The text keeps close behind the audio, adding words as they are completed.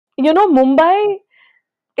Mumbai,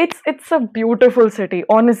 it's a beautiful city.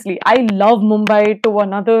 Honestly, I love Mumbai to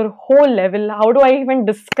another whole level. How do I even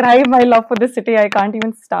describe my love for this city? I can't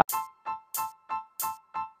even start.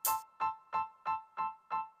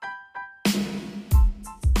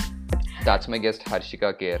 That's my guest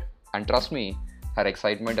Harshika Care. And trust me, her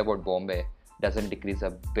excitement about Bombay doesn't decrease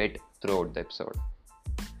a bit throughout the episode.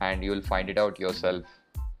 And you'll find it out yourself.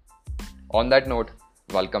 On that note,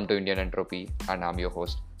 welcome to Indian Entropy, and I'm your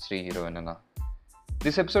host, Sri Hiroinana.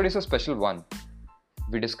 This episode is a special one.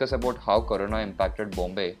 We discuss about how Corona impacted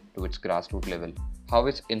Bombay to its grassroots level, how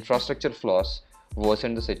its infrastructure flaws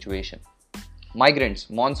worsened the situation. Migrants,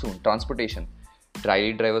 monsoon, transportation,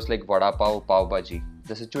 daily drivers like Vada Pav, Pav Bhaji,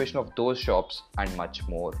 the situation of those shops, and much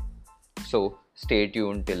more. So stay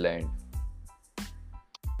tuned till the end.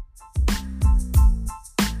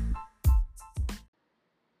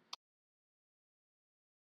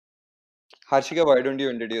 Harshika, why don't you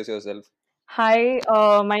introduce yourself? Hi,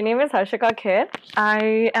 my name is Harshika Kher.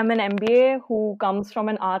 I am an MBA who comes from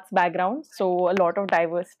an arts background, so a lot of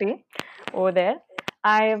diversity over there.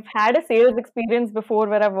 I've had a sales experience before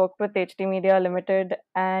where I've worked with HT Media Limited,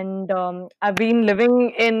 and I've been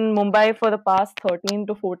living in Mumbai for the past 13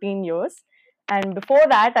 to 14 years. And before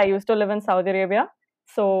that, I used to live in Saudi Arabia.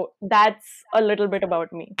 So that's a little bit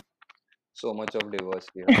about me. So much of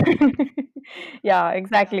diversity, huh? Yeah,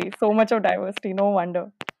 exactly. So much of diversity. No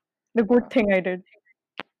wonder. The good Yeah, thing I did.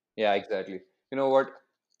 yeah, exactly. You know what?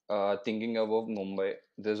 Thinking about Mumbai,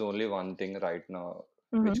 there's only one thing right now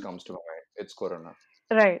which Hmm. comes to my mind. It's Corona.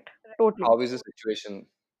 Right. Totally. How is the situation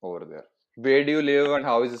over there? Where do you live, and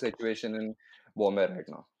how is the situation in Bombay right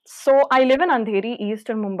now? So I live in Andheri,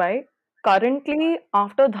 eastern Mumbai. Currently,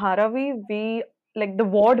 after Dharavi, we like the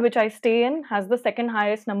ward which I stay in has the second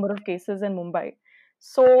highest number of cases in Mumbai.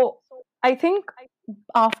 So I think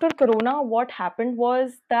after Corona, what happened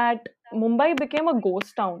was that Mumbai became a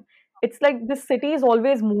ghost town. It's like this city is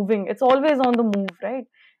always moving. It's always on the move, right?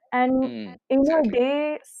 And in a Exactly.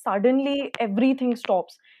 day, suddenly everything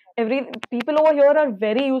stops. Every people over here are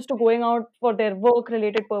very used to going out for their work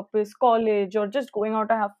related purpose, college, or just going out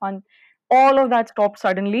to have fun. All of that stopped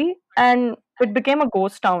suddenly, and it became a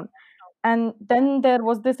ghost town. And then there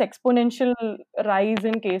was this exponential rise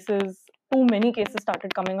in cases. Too many cases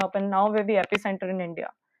started coming up, and now we're the epicenter in India.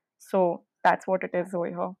 So that's what it is over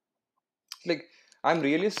here. Like, I'm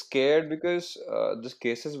really scared because the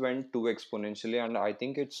cases went too exponentially, and I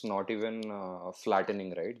think it's not even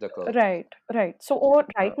flattening, right? The curve. Right, right. So over,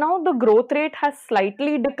 right now, the growth rate has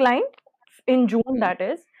slightly declined in June, Hmm. that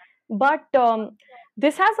is. But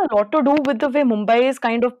this has a lot to do with the way Mumbai is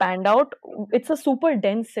kind of panned out. It's a super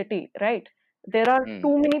dense city, right? There are Hmm.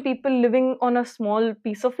 too many people living on a small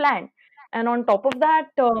piece of land. And on top of that,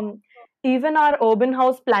 even our urban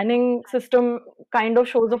house planning system kind of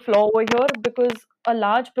shows a flaw over here because a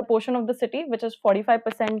large proportion of the city, which is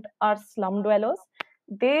 45%, are slum dwellers.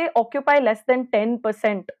 They occupy less than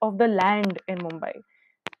 10% of the land in Mumbai.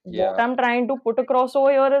 What Yeah, I'm trying to put across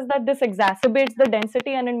over here is that this exacerbates the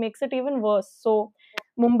density and it makes it even worse. So,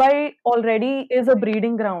 Mumbai already is a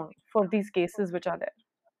breeding ground for these cases which are there.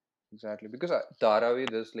 exactly. Because Dharavi,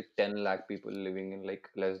 there's like 10 lakh people living in like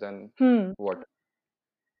less than Hmm. what?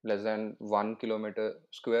 Less than 1 kilometer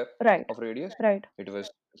square Right. of radius. Right.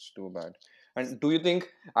 It's too bad. And do you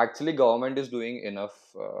think actually government is doing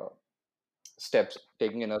enough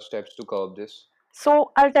taking enough steps to curb this?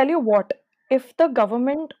 So, I'll tell you what, if the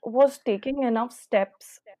government was taking enough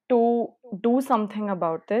steps to do something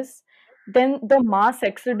about this, then the mass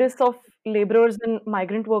exodus of laborers and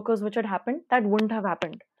migrant workers which had happened, that wouldn't have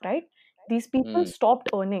happened, right? These people Hmm. stopped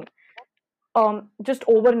earning just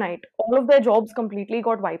overnight. All of their jobs completely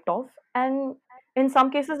got wiped off. And in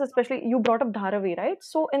some cases, especially you brought up Dharavi, right?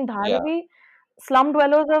 So in Yeah. Dharavi, slum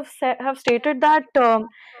dwellers have stated that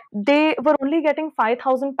they were only getting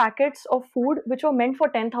 5,000 packets of food which were meant for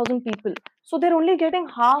 10,000 people. So they're only getting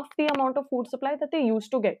half the amount of food supply that they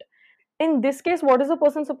used to get. In this case, what is a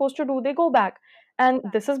person supposed to do? They go back. And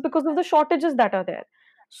this is because of the shortages that are there.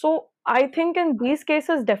 So I think in these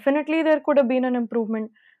cases, definitely there could have been an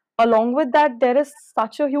improvement. Along with that, there is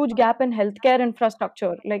such a huge gap in healthcare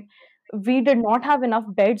infrastructure. Like, we did not have enough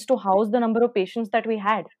beds to house the number of patients that we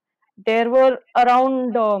had. There were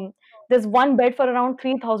around there's one bed for around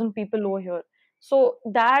 3,000 people over here. So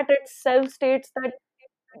that itself states that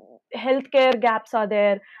healthcare gaps are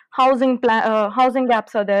there, housing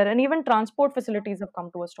gaps are there, and even transport facilities have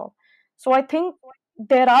come to a stop. So I think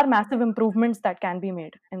there are massive improvements that can be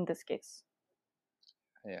made in this case.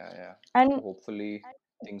 Yeah, yeah. And Hopefully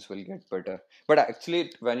things will get better. But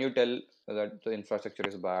actually, when you tell that the infrastructure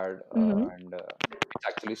is bad mhm, and it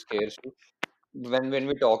actually scares you, when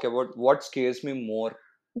we talk about what scares me more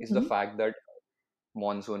is the Mhm. fact that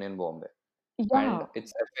monsoon in Bombay and Yeah.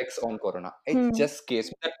 its effects on corona. It Hmm. just scares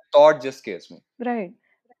me. That thought just scares me. Right.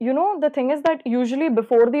 You know, the thing is that usually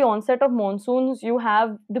before the onset of monsoons, you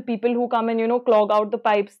have the people who come and, clog out the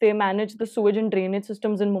pipes. They manage the sewage and drainage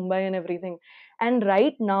systems in Mumbai and everything. And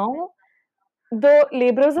right now, the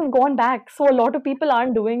laborers have gone back. So a lot of people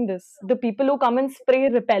aren't doing this. The people who come and spray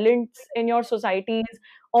repellents in your societies,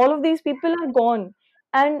 all of these people are gone.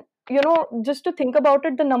 And, just to think about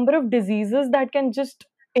it, the number of diseases that can just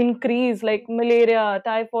increase, like malaria,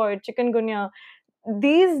 typhoid, chikungunya,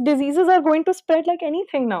 these diseases are going to spread like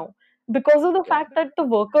anything now because of the Yeah, fact that the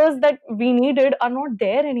workers that we needed are not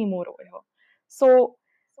there anymore over here. So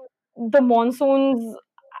the monsoons,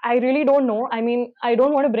 I really don't know. I mean, I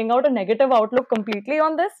don't want to bring out a negative outlook completely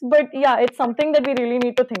on this, but yeah, it's something that we really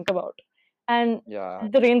need to think about. And yeah,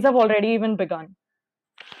 the rains have already even begun.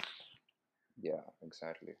 yeah,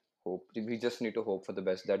 exactly. Hope we just need to hope for the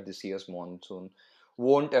best that this year's monsoon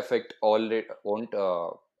won't affect won't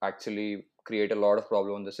actually create a lot of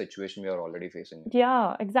problem on the situation we are already facing.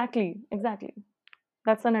 Yeah, exactly, exactly.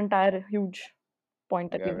 That's an entire huge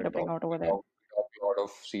point that Yeah, you want to bring out over there. we talk a lot of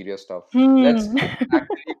serious stuff. Let's Hmm.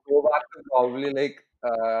 actually go back to probably like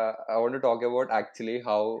I want to talk about actually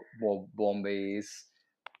how Bombay is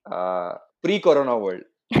pre-corona world.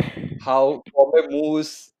 How Bombay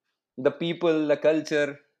moves, the people, the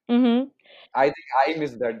culture. Mm-hmm. I think I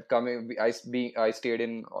miss that coming. I stayed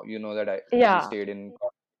in that we Yeah. stayed in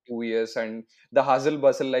 2 years and the hustle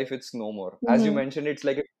bustle life it's no more. As you Mm-hmm. mentioned, it's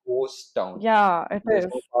like a ghost town. Yeah, it There's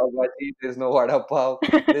is. no pav bhaji, there's no vada pav,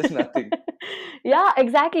 there's nothing. Yeah,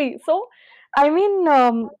 exactly. So, I mean,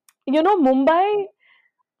 Mumbai,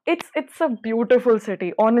 it's a beautiful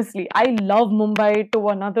city. Honestly, I love Mumbai to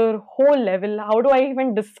another whole level. How do I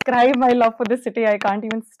even describe my love for this city? I can't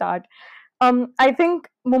even start. I think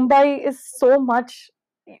Mumbai is so much.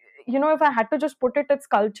 If I had to just put it, its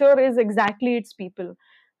culture is exactly its people.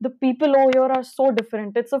 The people over here are so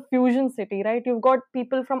different. It's a fusion city, right? You've got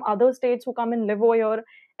people from other states who come and live over here.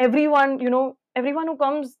 Everyone who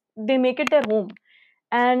comes, they make it their home.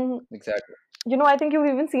 And Exactly. I think you've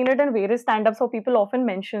even seen it in various stand-ups where people often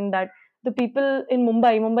mention that the people in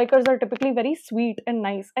Mumbaikars are typically very sweet and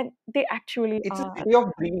nice, and they actually It's a are. city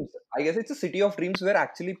of dreams. I guess it's a city of dreams where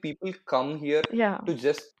actually people come here Yeah, to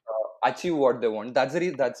just achieve what they want. That's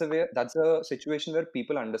a situation where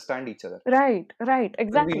people understand each other right, right,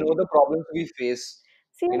 because we know exactly. the problems we face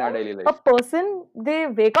See, in our daily a life. person, they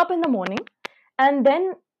wake up in the morning, and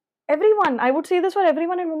then everyone, I would say this for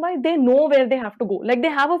everyone in Mumbai, they know where they have to go. Like they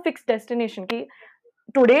have a fixed destination. Ki,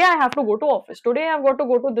 today I have to go to office. Today I've got to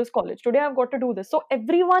go to this college. Today I've got to do this. So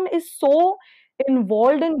everyone is so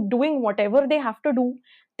involved in doing whatever they have to do.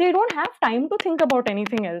 They don't have time to think about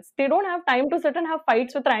anything else. They don't have time to sit and have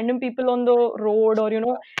fights with random people on the road or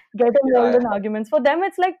get involved Yeah, in arguments. For them,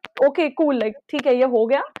 it's like okay, cool. Like, ठीक है, ये हो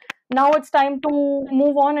गया. Now it's time to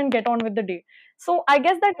move on and get on with the day. So I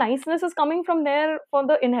guess that niceness is coming from there for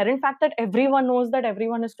the inherent fact that everyone knows that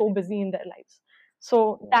everyone is so busy in their lives. So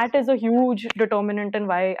yeah. that is a huge determinant in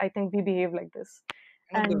why I think we behave like this.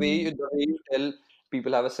 And And the way you tell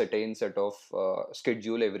people have a certain set of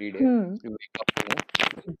schedule every day. hmm, You wake up,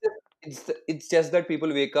 it's just that people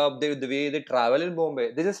wake up. The way they travel in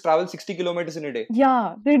Bombay, they just travel 60 kilometers in a day.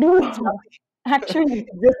 yeah, they It's do. nothing. Actually,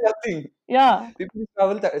 It's just nothing. yeah, People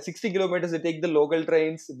travel 60 kilometers. They take the local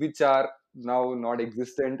trains, which are now not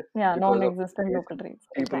existent yeah, because of non-existent local trains.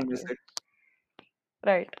 people miss Exactly. it.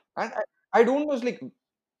 Right. And I don't know. It's like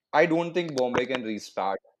I don't think Bombay can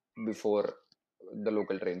restart before the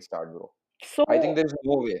local trains start, bro. I think So there's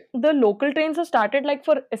no way. the local trains have started like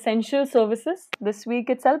for essential services this week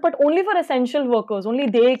itself, but only for essential workers. Only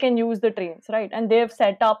they can use the trains, right? And they've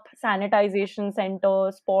set up sanitization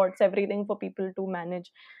centers, spots, everything for people to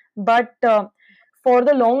manage. But for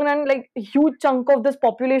the long run, like a huge chunk of this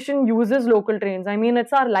population uses local trains. I mean,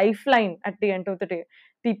 it's our lifeline at the end of the day.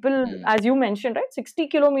 People, Hmm. as you mentioned, right, 60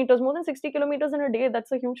 kilometers, more than 60 kilometers in a day,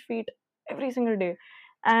 that's a huge feat every single day.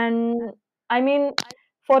 And I mean,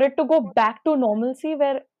 for it to go back to normalcy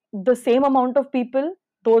where the same amount of people,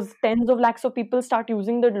 those tens of lakhs of people, start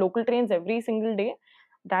using the local trains every single day,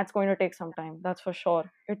 that's going to take some time. That's for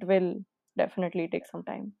sure. It will definitely take some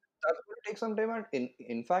time. That's going to take some time. And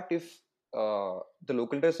in fact, if the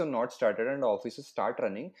local tests are not started and the offices start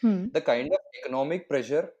running, Hmm. the kind of economic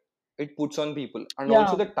pressure it puts on people, and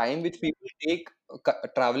also Yeah. the time which people take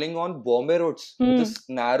traveling on Bombay roads, which Hmm. is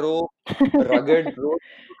narrow, rugged roads,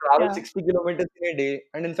 to travel Yeah. 60 kilometers in a day.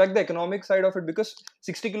 And in fact, the economic side of it, because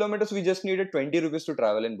 60 kilometers, we just needed 20 rupees to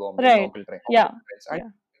travel in Bombay in Right. local train, on Yeah. local trains. And Yeah.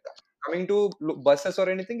 coming to buses or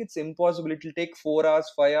anything, it's impossible. It will take 4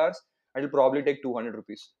 hours, 5 hours, and it'll probably take 200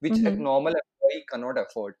 rupees, which a Mhm. normal employee cannot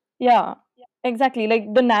afford. Yeah, exactly.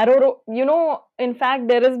 Like the in fact,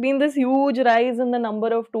 there has been this huge rise in the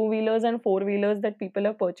number of two-wheelers and four-wheelers that people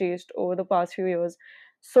have purchased over the past few years.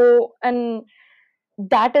 So, and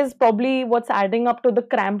that is probably what's adding up to the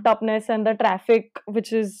cramped upness and the traffic which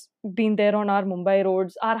has been there on our Mumbai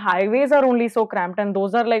roads. Our highways are only so cramped, and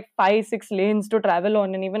those are like 5, 6 lanes to travel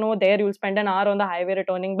on. And even over there, you'll spend an hour on the highway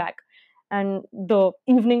returning back. And the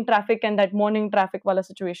evening traffic and that morning traffic wala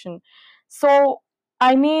situation. So,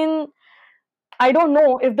 I mean, I don't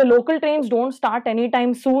know if the local trains don't start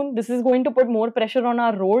anytime soon. This is going to put more pressure on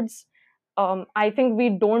our roads. I think we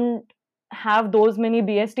don't have those many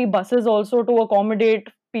BST buses also to accommodate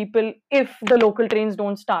people if the local trains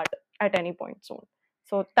don't start at any point soon.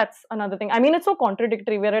 So that's another thing. I mean, it's so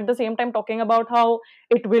contradictory. We're at the same time talking about how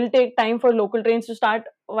it will take time for local trains to start,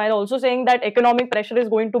 while also saying that economic pressure is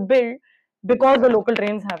going to build because the Exactly. local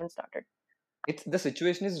trains haven't started. It's the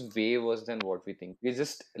situation is way worse than what we think. We're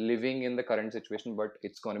just living in the current situation, but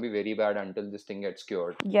it's going to be very bad until this thing gets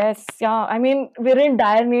cured. Yes, yeah. I mean, we're in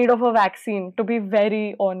dire need of a vaccine, to be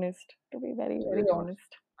very honest. To be very, To be very very honest.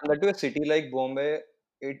 honest. And that to a city like Bombay,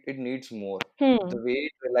 it needs more. Hmm. The way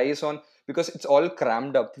it relies on, because it's all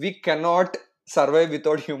crammed up. We cannot survive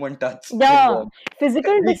without human touch in Yeah, Bombay.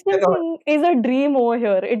 physical We cannot. distancing is a dream over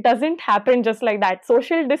here. It doesn't happen just like that.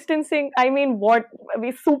 Social distancing, I mean, what?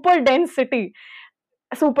 We super dense city.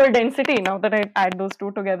 Super density, now that I add those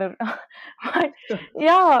two together. But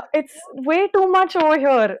yeah, it's way too much over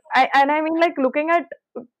here. And I mean, like looking at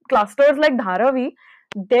clusters like Dharavi,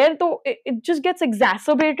 there though it just gets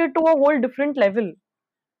exacerbated to a whole different level,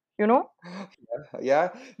 you know? Yeah,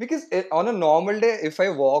 because on a normal day, if I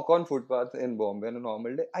walk on footpath in Bombay on a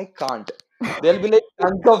normal day, I can't. There'll be like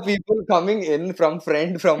tons of people coming in from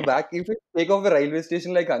front, from back. If you take off a railway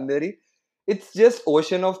station like Andheri, it's just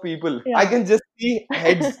ocean of people. I Yeah. can just see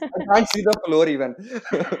heads. I can't see the floor even.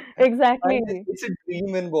 And Exactly. it's a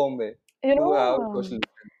dream in Bombay You to know, have social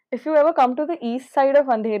distance. if you ever come to the east side of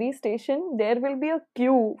Andheri station, there will be a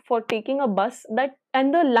queue for taking a bus that,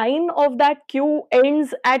 and the line of that queue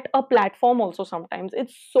ends at a platform also sometimes.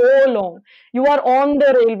 It's so long. You are on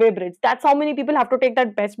the railway bridge. That's how many people have to take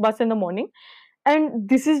that best bus in the morning. And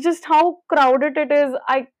this is just how crowded it is.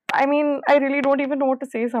 I mean, I really don't even know what to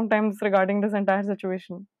say sometimes regarding this entire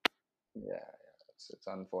situation. Yeah, it's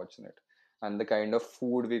unfortunate. And the kind of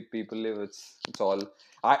food we people live, it's all.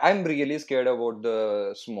 I'm really scared about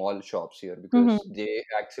the small shops here Mm-hmm. because they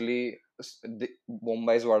actually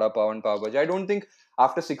Mumbai's vada pav and pav bhaji. I don't think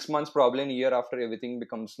after 6 months, probably a year after everything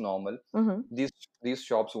becomes normal, Mm-hmm. these these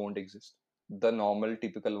shops won't exist. The normal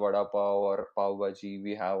typical vada pav or pav bhaji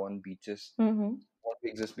we have on beaches Mm-hmm. won't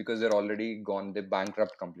exist because they're already gone. They're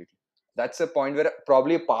bankrupt completely. That's a point where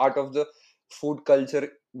probably a part of the food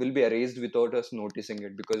culture will be erased without us noticing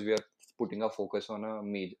it because we are putting our focus on a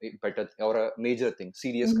better or a major thing,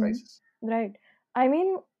 serious Mm-hmm. crisis. Right. I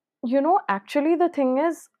mean, actually, the thing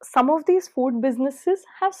is, some of these food businesses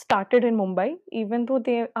have started in Mumbai, even though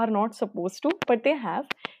they are not supposed to, but they have.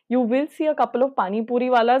 You will see a couple of pani puri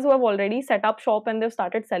walas who have already set up shop and they've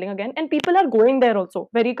started selling again, and people are going there also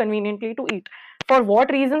very conveniently to eat. For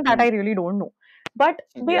what reason, that Hmm. I really don't know. But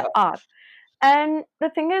they Yeah, are. And the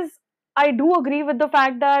thing is, I do agree with the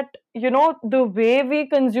fact that, the way we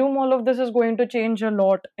consume all of this is going to change a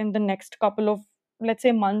lot in the next couple of, let's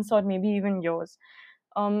say, months or maybe even years.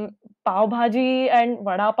 Pav bhaji and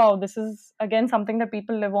vada pav, this is again something that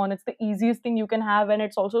people live on. It's the easiest thing you can have, and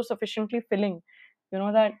it's also sufficiently filling. You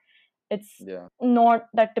know that it's yeah, not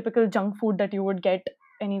that typical junk food that you would get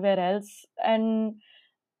anywhere else. And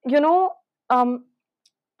you know, um,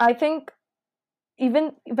 I think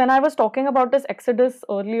even when I was talking about this exodus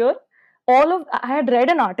earlier, I had read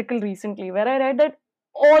an article recently where I read that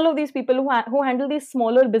all of these people who handle these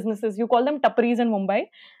smaller businesses, you call them tapris in Mumbai,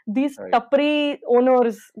 these right. tapri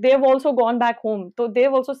owners, they've also gone back home. So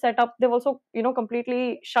they've also set up, they've also,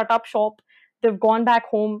 completely shut up shop. They've gone back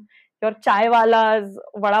home. Your chai walas,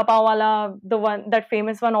 vada pav wala, the one, that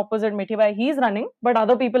famous one opposite Mithi Bhai, he's running, but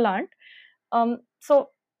other people aren't.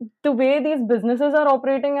 So the way these businesses are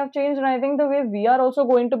operating have changed, and I think the way we are also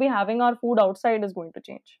going to be having our food outside is going to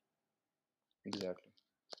change. Exactly.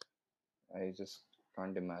 I just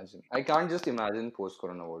can't imagine. I can't just imagine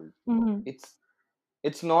post-corona world. Mm-hmm. It's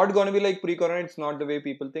it's not going to be like pre-corona. It's not the way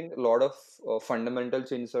people think. A lot of fundamental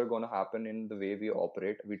changes are going to happen in the way we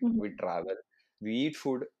operate. We Mm-hmm. travel, we eat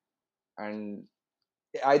food, and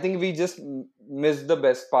I think we just missed the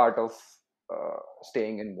best part of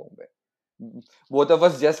staying in Bombay. Both of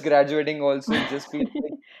us just graduating also, it just feels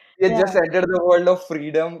like We Yeah. just entered the world of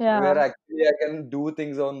freedom where Yeah. actually I can do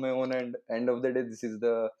things on my own, and end of the day, this is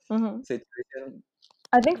the Hmm. situation.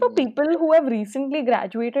 I think for Mm, people who have recently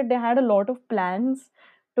graduated, they had a lot of plans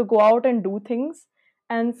to go out and do things.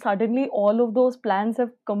 And suddenly, all of those plans have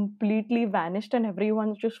completely vanished, and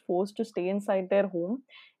everyone's just forced to stay inside their home.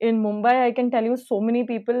 In Mumbai, I can tell you so many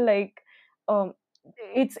people like um,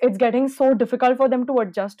 it's getting so difficult for them to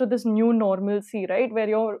adjust to this new normalcy, right? Where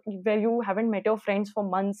you haven't met your friends for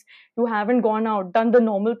months, you haven't gone out, done the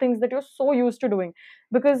normal things that you're so used to doing.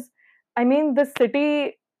 Because I mean, the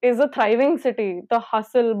city is a thriving city. The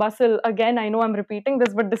hustle, bustle, again, I know I'm repeating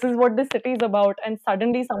this, but this is what this city is about. And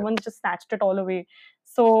suddenly someone's just snatched it all away.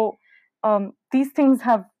 So these things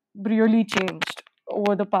have really changed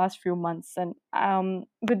over the past few months. And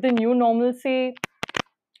with the new normalcy,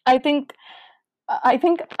 I think,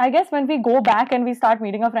 I guess when we go back and we start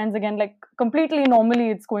meeting our friends again, like completely normally,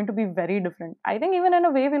 it's going to be very different. I think even in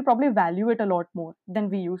a way, we'll probably value it a lot more than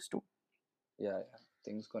we used to. yeah, yeah,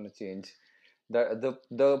 things gonna change.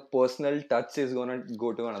 The personal touch is gonna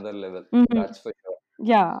go to another level. Mhm. That's for sure.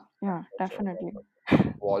 Yeah, For sure. definitely.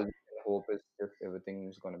 All we can hope is if everything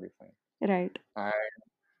is gonna be fine. Right.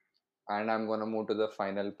 And I'm gonna move to the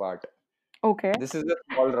final part. Okay. This is a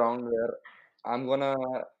small round where I'm gonna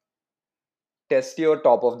test your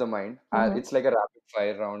top of the mind. Mhm. It's like a rapid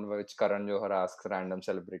fire round which Karan Johar asks random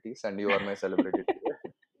celebrities, and you are my celebrity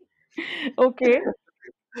Okay.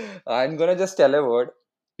 today. I'm gonna just tell a word.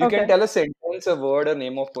 You can Okay. tell a sentence, a word, a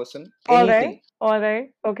name of person, All right. anything. All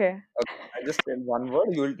right. Okay. Okay. I just tell one word,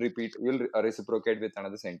 you'll repeat, you'll reciprocate with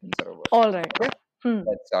another sentence or a word. All right. Okay? Hmm.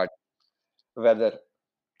 Let's start. Weather.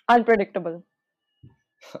 Unpredictable.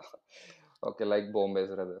 Okay, like Bombay's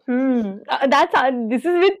weather. Hmm. That's this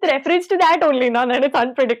is with reference to that only, no? That it's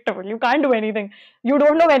unpredictable. You can't do anything. You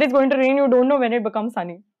don't know when it's going to rain. You don't know when it becomes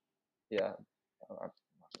sunny. Yeah. uh,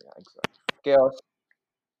 yeah, exactly. Chaos.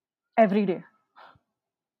 Every day.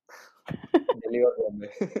 Delhi or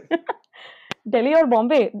Bombay. Delhi or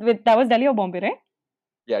Bombay? That was Delhi or Bombay, right?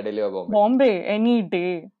 Yeah, Delhi or Bombay. Bombay, any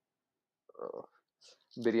day. Uh,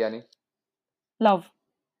 Biryani. Love.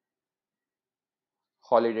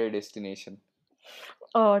 Holiday destination.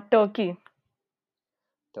 Turkey.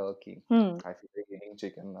 Turkey. Hmm. I feel like eating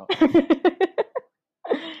chicken now.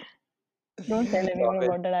 Don't tell anyone Non-veg.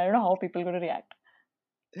 about that. I don't know how people are going to react.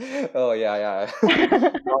 Oh, yeah, yeah.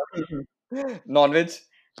 Non-veg.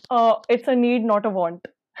 It's a need, not a want.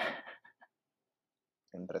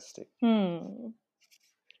 Interesting. Hmm.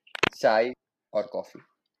 Chai or coffee?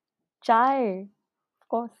 Chai, of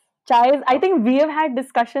course. Chai is, I think we have had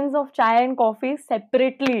discussions of chai and coffee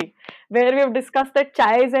separately, where we have discussed that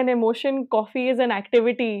chai is an emotion, coffee is an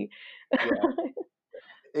activity. Yeah.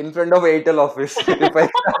 In front of Airtel office, if I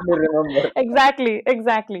can remember. Exactly.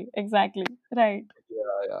 Right.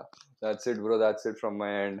 Yeah, yeah. That's it, bro. That's it from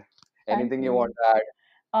my end. Thank Anything you want you. to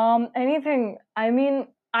add? Anything. I mean,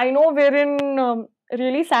 I know we're in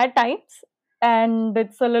really sad times and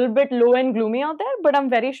it's a little bit low and gloomy out there, but I'm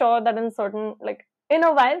very sure that in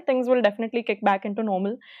a while, things will definitely kick back into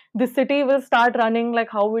normal. The city will start running like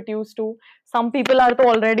how it used to. Some people are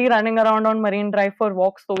already running around on Marine Drive for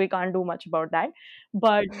walks, so we can't do much about that.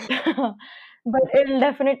 But but it'll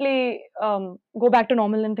definitely go back to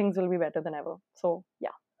normal and things will be better than ever. So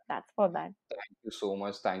yeah, that's for that. Thank you so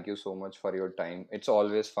much. Thank you so much for your time. It's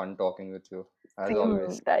always fun talking with you, as Same.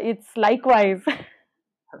 always. It's likewise.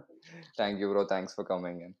 Thank you, bro. Thanks for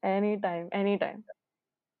coming in. Anytime, anytime.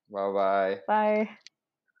 Bye bye. Bye.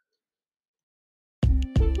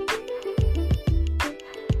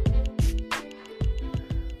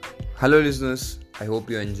 Hello, listeners. I hope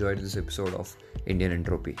you enjoyed this episode of Indian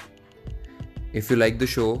Entropy. If you like the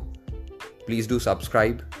show, please do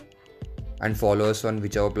subscribe and follow us on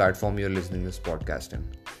whichever platform you're listening this podcast in.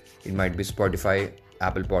 It might be Spotify,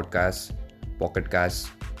 Apple Podcasts, Pocket Casts,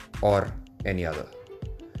 or any other.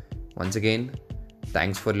 Once again,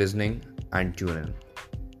 thanks for listening and tune in.